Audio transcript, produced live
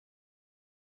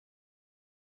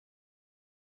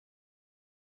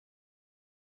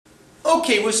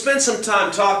Okay, we've spent some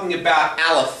time talking about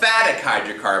aliphatic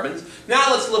hydrocarbons.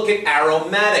 Now let's look at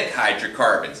aromatic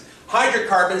hydrocarbons.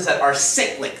 Hydrocarbons that are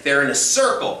cyclic, they're in a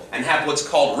circle and have what's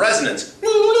called resonance.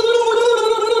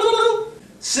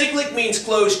 Cyclic means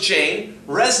closed chain.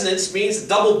 Resonance means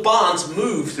double bonds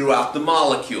move throughout the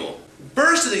molecule.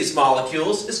 First of these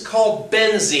molecules is called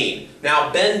benzene.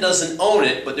 Now, Ben doesn't own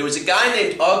it, but there was a guy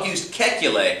named Auguste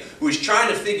Kekule who was trying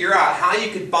to figure out how you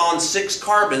could bond 6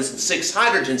 carbons and 6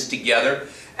 hydrogens together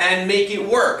and make it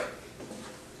work.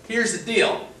 Here's the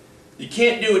deal. You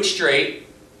can't do it straight,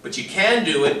 but you can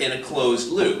do it in a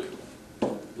closed loop,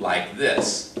 like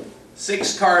this.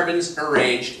 6 carbons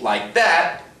arranged like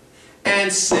that,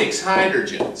 and 6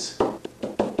 hydrogens.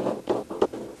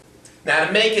 Now,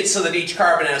 to make it so that each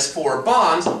carbon has 4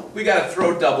 bonds, we got to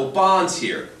throw double bonds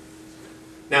here.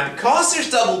 Now, because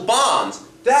there's double bonds,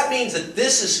 that means that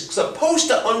this is supposed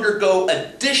to undergo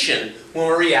addition when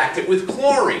we react it with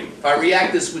chlorine. If I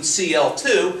react this with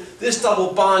Cl2, this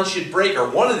double bond should break, or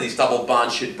one of these double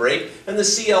bonds should break, and the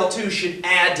Cl2 should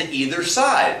add to either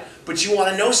side. But you want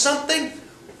to know something?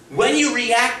 When you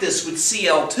react this with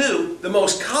Cl2, the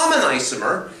most common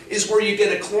isomer is where you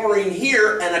get a chlorine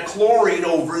here and a chlorine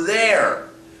over there.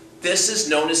 This is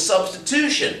known as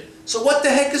substitution. So what the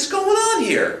heck is going on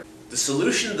here? The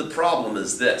solution to the problem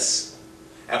is this.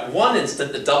 At one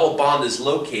instant, the double bond is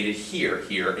located here,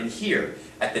 here, and here.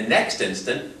 At the next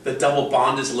instant, the double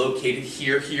bond is located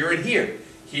here, here, and here.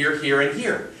 Here, here, and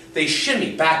here. They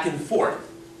shimmy back and forth.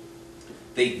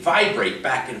 They vibrate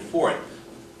back and forth.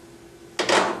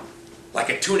 Like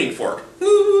a tuning fork.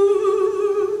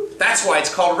 That's why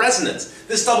it's called resonance.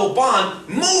 This double bond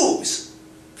moves,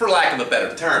 for lack of a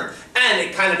better term. And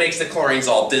it kind of makes the chlorines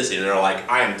all dizzy. And they're like,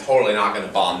 I am totally not going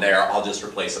to bond there. I'll just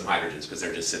replace some hydrogens because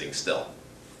they're just sitting still.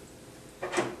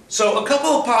 So a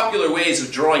couple of popular ways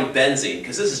of drawing benzene,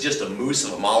 because this is just a mousse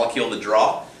of a molecule to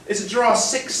draw, is to draw a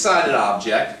 6-sided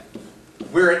object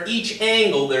where at each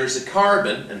angle there's a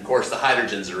carbon, and of course the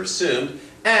hydrogens are assumed,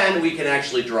 and we can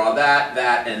actually draw that,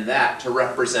 that, and that to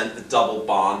represent the double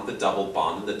bond, the double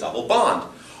bond, and the double bond.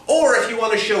 Or if you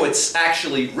want to show it's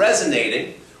actually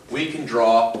resonating, we can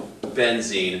draw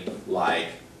benzene like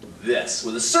this,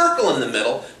 with a circle in the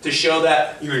middle to show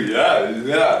that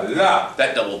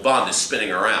that double bond is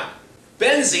spinning around.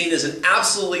 Benzene is an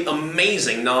absolutely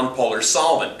amazing nonpolar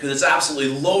solvent because it's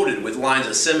absolutely loaded with lines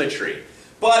of symmetry.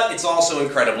 But it's also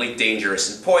incredibly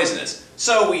dangerous and poisonous.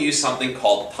 So we use something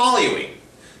called toluene.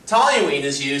 Toluene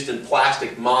is used in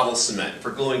plastic model cement for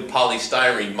gluing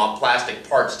polystyrene plastic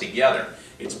parts together.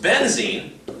 It's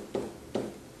benzene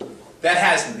that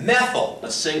has methyl,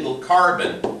 a single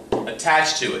carbon,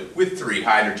 attached to it with 3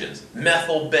 hydrogens.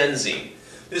 Methylbenzene.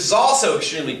 This is also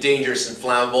extremely dangerous and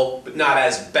flammable, but not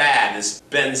as bad as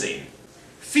benzene.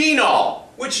 Phenol,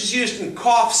 which is used in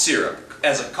cough syrup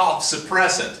as a cough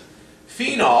suppressant.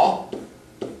 Phenol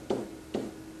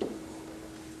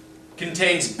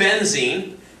contains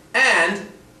benzene and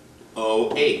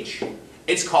OH.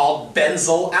 It's called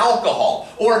benzyl alcohol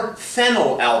or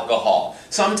phenyl alcohol.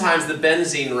 Sometimes the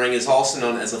benzene ring is also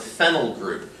known as a phenyl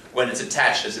group when it's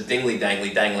attached as a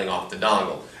dingly-dangly dangling off the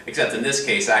dongle. Except in this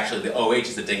case, actually, the OH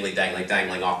is the dingly-dangly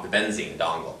dangling off the benzene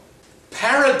dongle.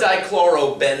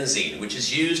 Paradichlorobenzene, which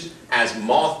is used as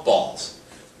mothballs.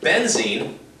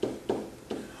 Benzene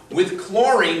with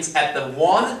chlorines at the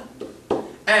 1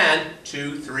 and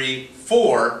 2, 3,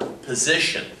 4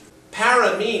 position.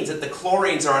 Para means that the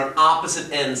chlorines are on opposite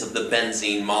ends of the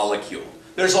benzene molecule.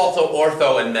 There's also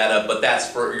ortho and meta, but that's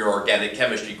for your organic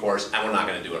chemistry course, and we're not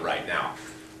going to do it right now.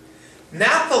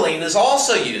 Naphthalene is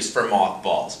also used for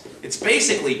mothballs. It's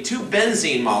basically 2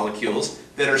 benzene molecules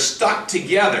that are stuck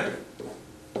together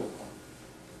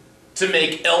to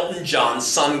make Elton John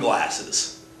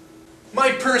sunglasses.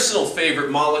 My personal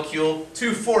favorite molecule,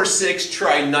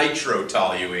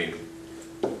 2,4,6-trinitrotoluene.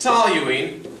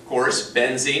 Toluene, of course,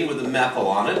 benzene with a methyl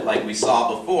on it, like we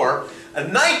saw before. A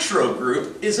nitro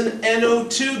group is an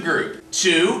NO2 group.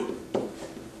 2,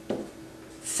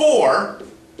 4,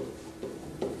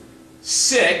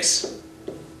 6,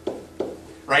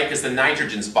 right, because the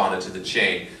nitrogen's bonded to the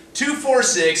chain.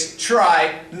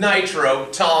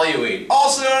 2,4,6-trinitrotoluene,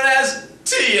 also known as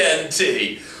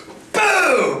TNT.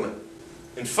 Boom!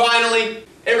 And finally,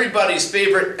 everybody's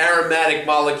favorite aromatic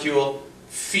molecule,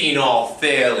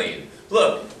 phenolphthalein.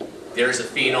 Look, there's a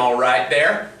phenol right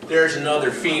there. There's another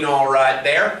phenol right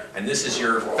there. And this is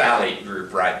your phthalate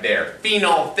group right there.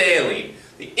 Phenolphthalein,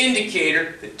 the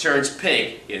indicator that turns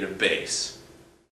pink in a base.